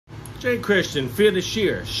Jay Christian, Fear the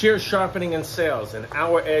Shear, shear sharpening and sales, and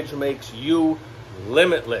our edge makes you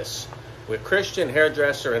limitless. We're Christian,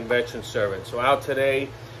 hairdresser, and veteran servant. So out today,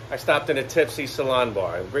 I stopped in a Tipsy salon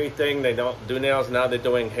bar. A great thing, they don't do nails, now they're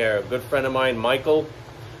doing hair. A good friend of mine, Michael,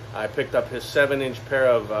 I picked up his 7-inch pair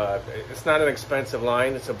of, it's not an expensive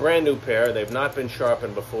line, it's a brand new pair. They've not been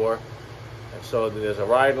sharpened before. And so there's a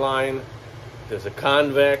ride line, there's a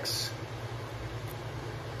convex,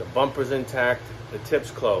 the bumper's intact, the tip's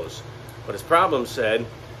closed. But his problem said,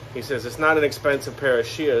 he says it's not an expensive pair of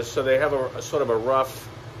shears, so they have a sort of a rough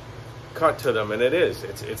cut to them, and it is.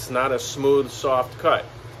 It's not a smooth, soft cut.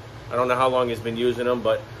 I don't know how long he's been using them,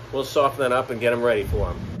 but we'll soften it up and get them ready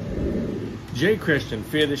for him. Jay Christian,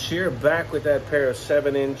 Fear the Shear, back with that pair of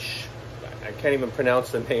 7-inch, I can't even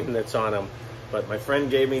pronounce the name that's on them, but my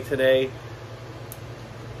friend gave me today.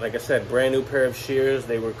 Like I said, brand new pair of shears.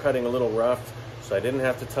 They were cutting a little rough, so I didn't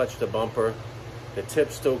have to touch the bumper. The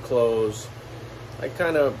tip's still closed. I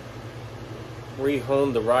kind of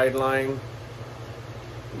re-honed the ride line,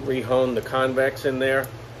 re-honed the convex in there.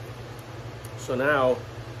 So now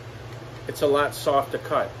it's a lot softer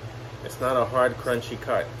cut. It's not a hard, crunchy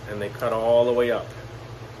cut, and they cut all the way up.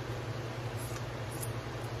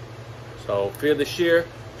 So Fear the Shear,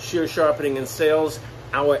 shear sharpening and sales.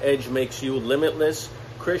 Our edge makes you limitless.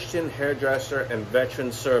 Christian, hairdresser, and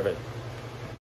veteran servant.